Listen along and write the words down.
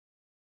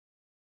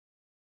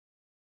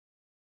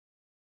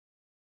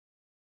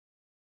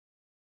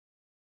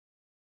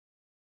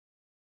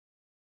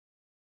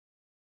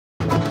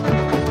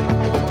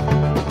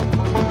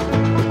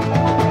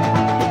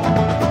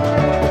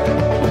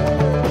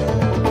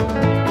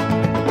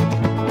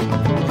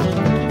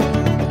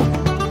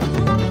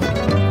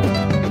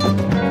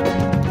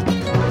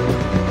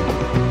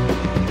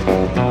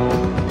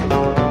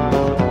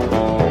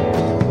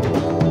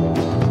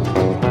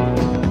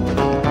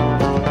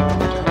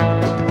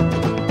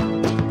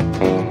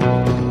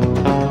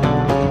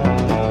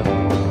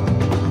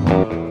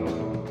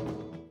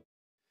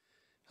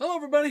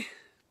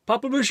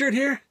Papa Blue Shirt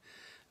here.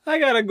 I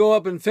gotta go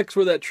up and fix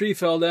where that tree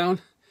fell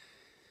down.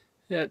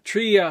 That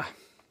tree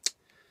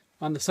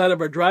on the side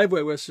of our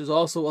driveway, which is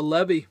also a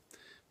levee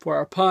for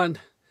our pond,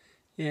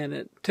 and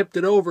it tipped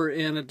it over,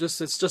 and it's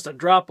just a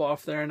drop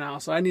off there now.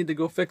 So I need to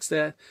go fix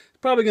that.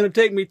 It's probably going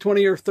to take me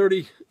 20 or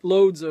 30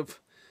 loads of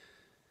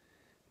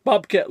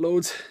bobcat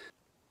loads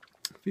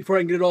before I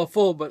can get it all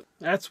full, but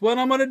that's what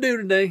I'm going to do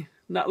today.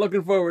 Not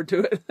looking forward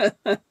to it. It's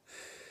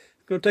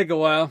going to take a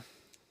while.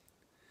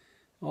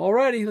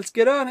 Alrighty, let's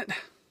get on it.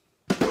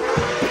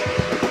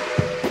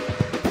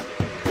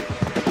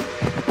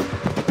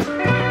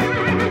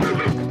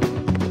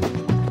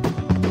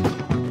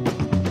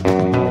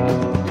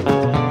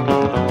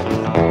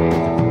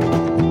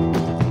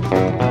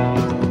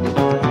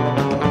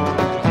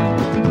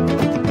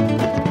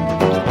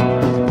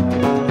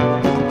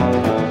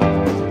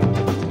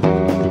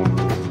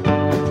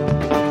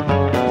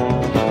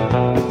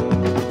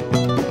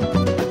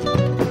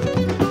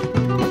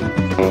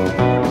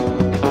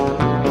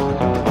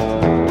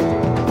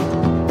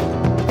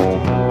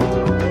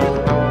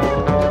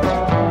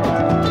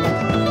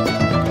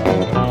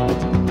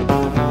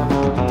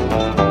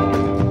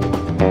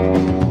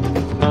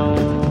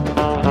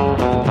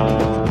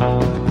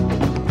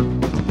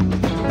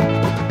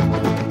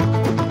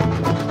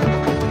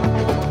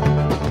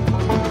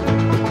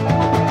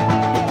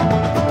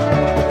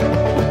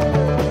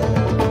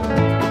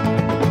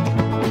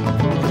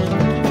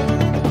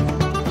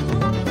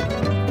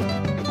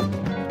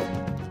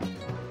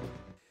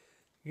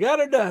 Got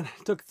her done.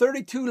 Took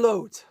 32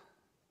 loads.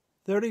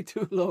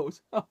 32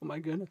 loads. Oh my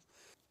goodness.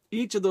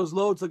 Each of those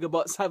loads took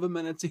about 7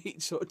 minutes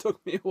each, so it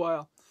took me a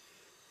while.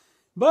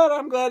 But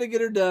I'm glad to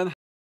get her done.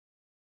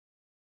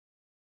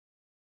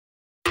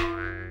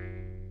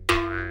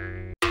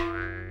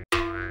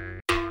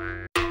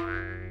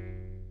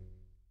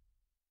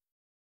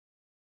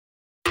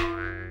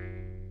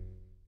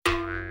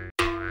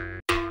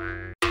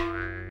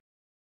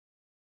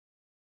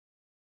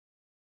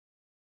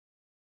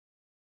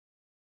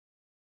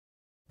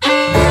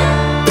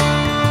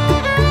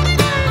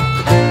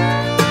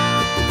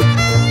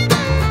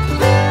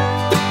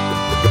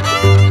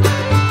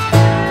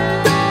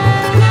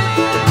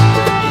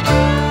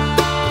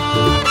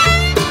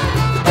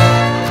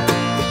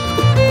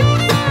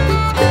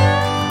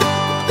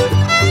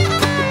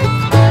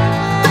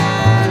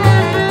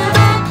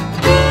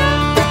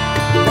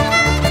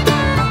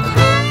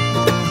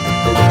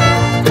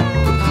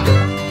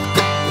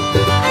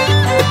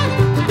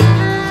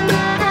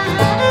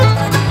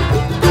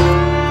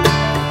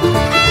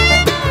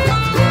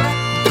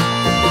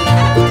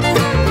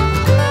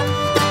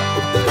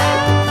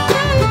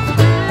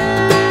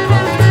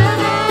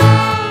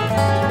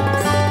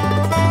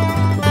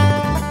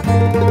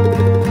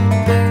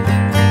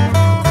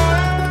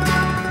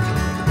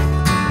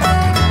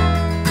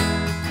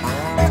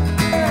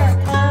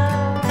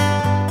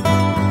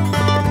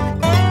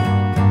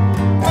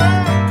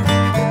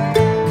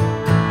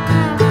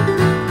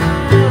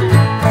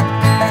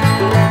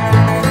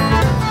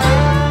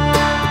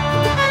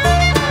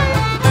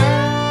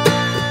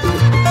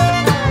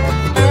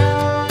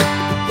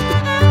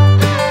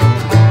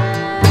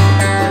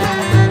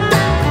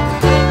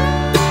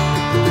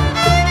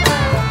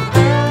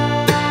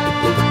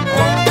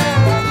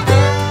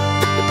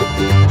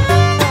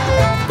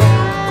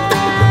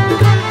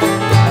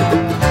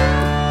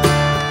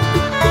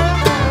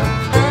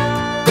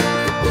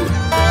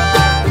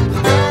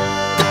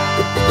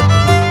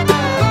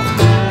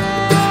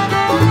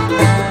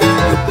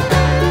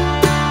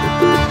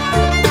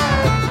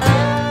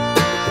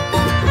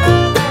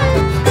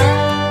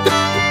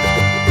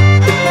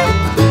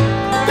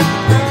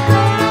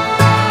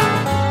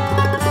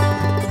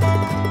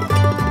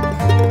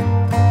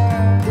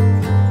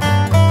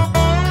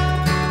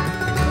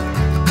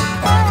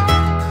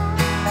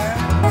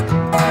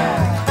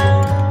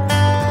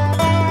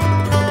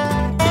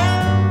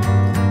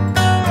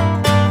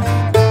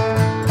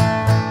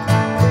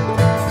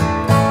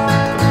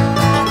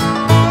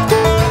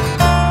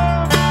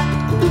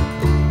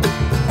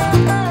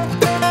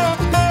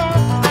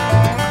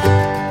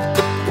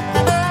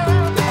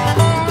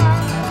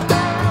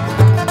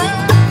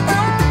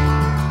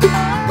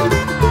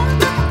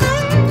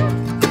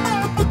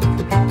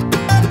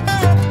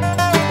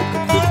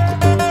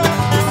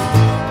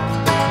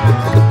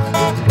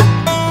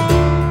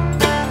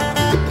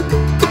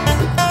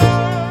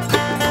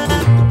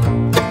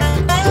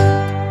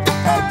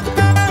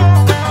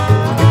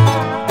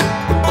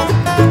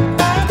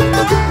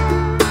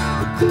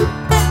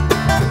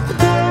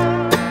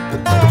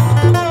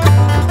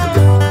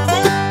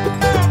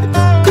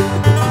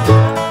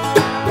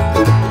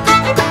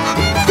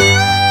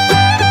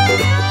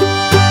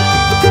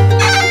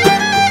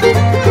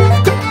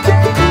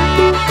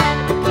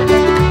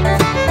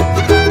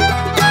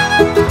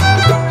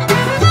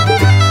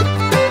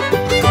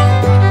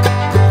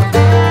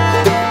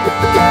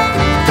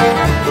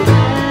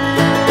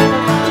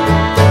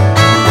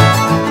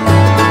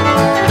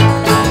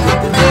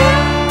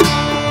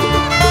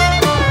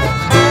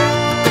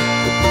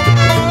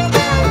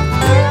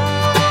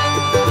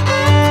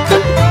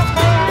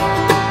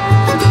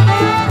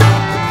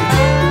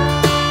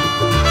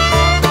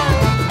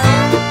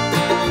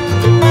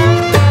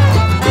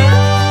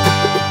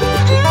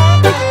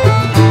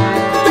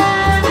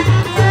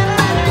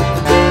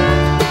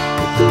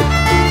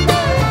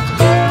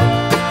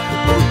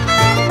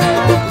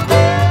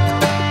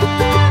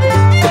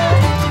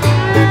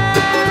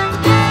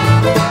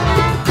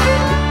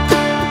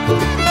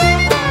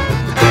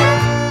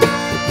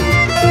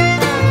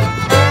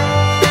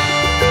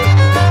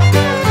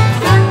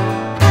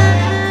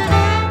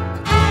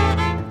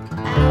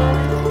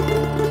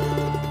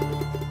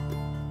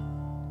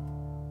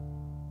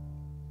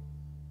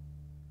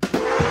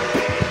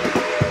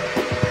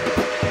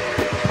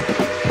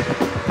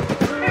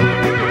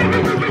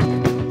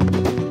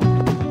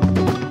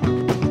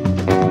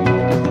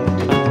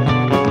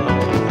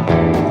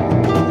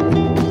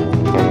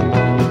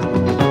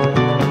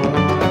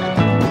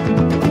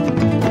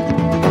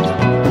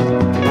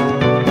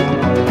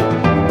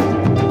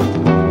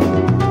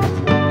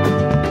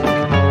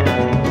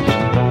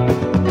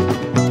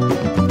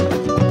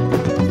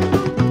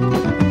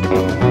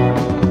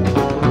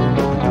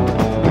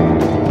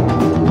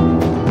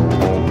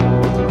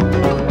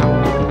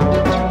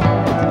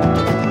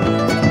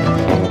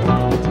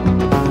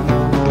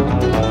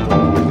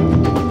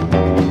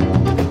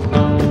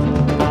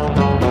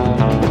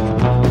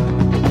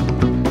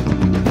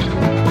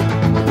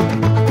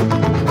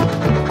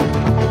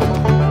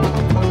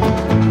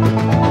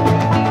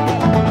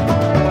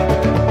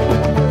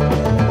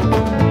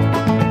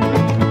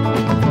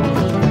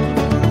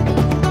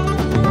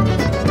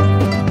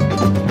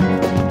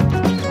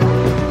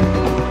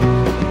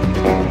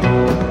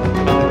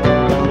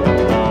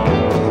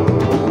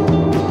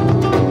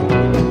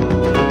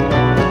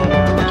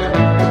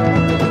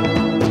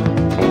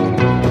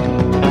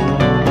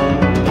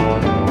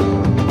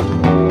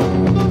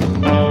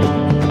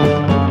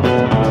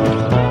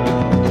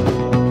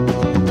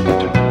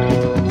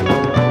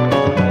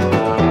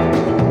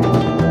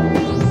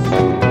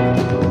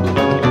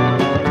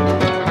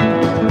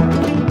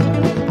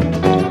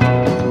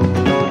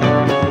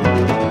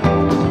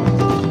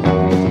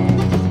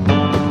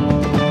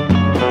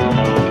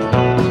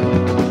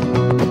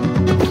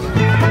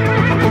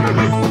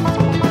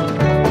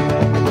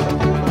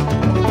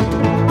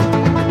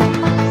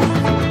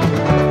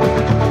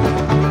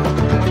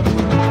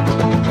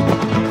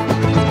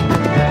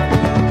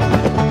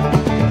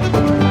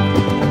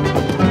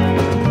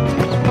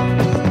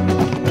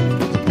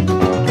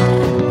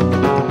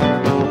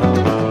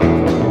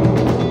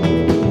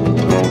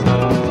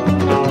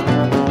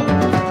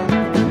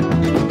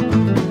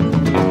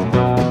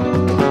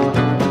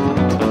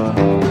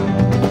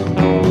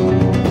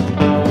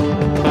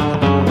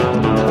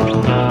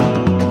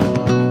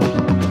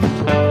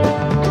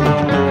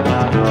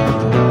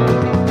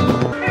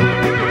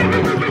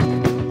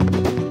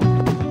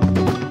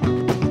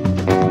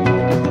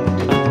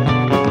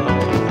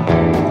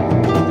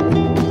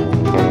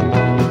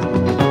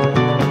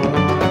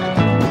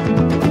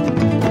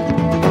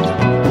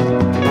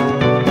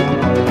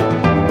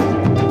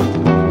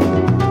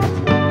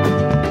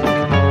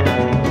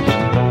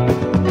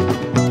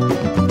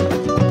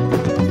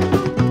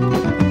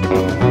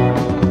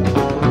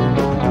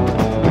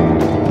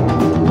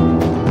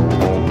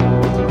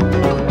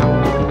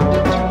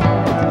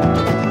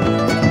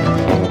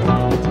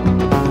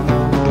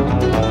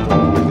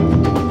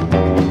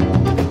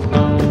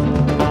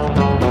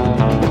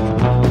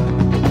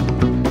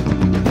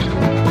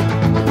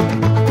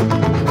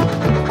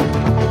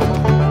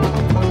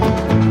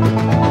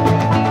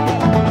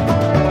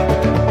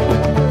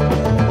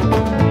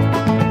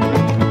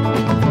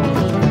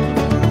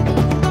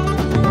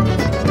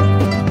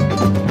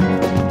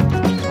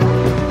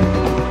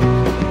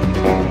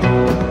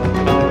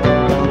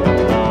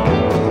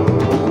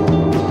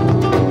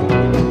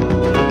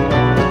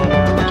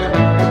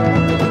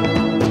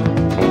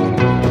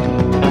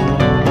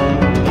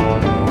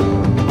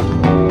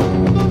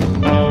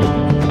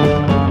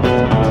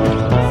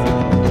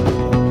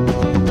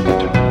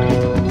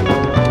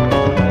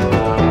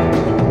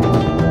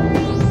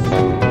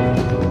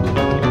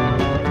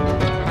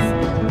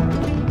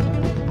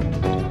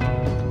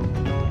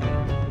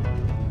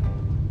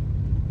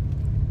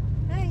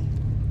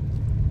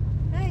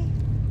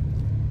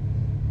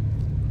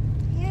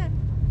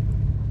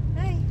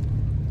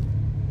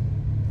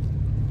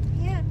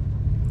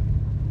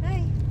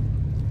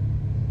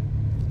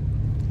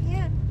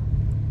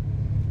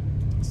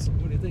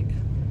 think?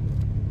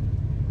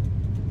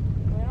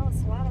 Well,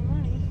 it's a lot of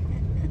money.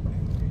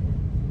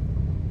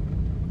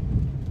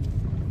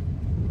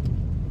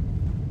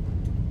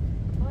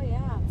 Oh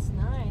yeah, it's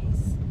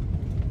nice.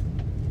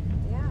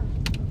 Yeah,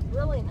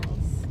 really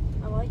nice.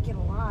 I like it a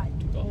lot.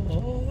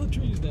 Oh, the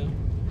trees down.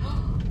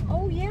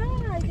 Oh yeah,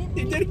 I didn't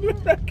You didn't even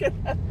even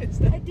recognize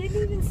that. I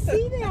didn't even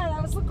see that. I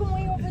was looking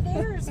way over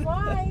there. Is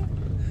why.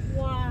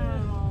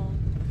 Wow.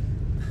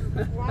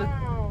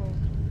 Wow.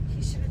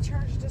 He should have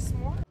charged us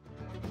more.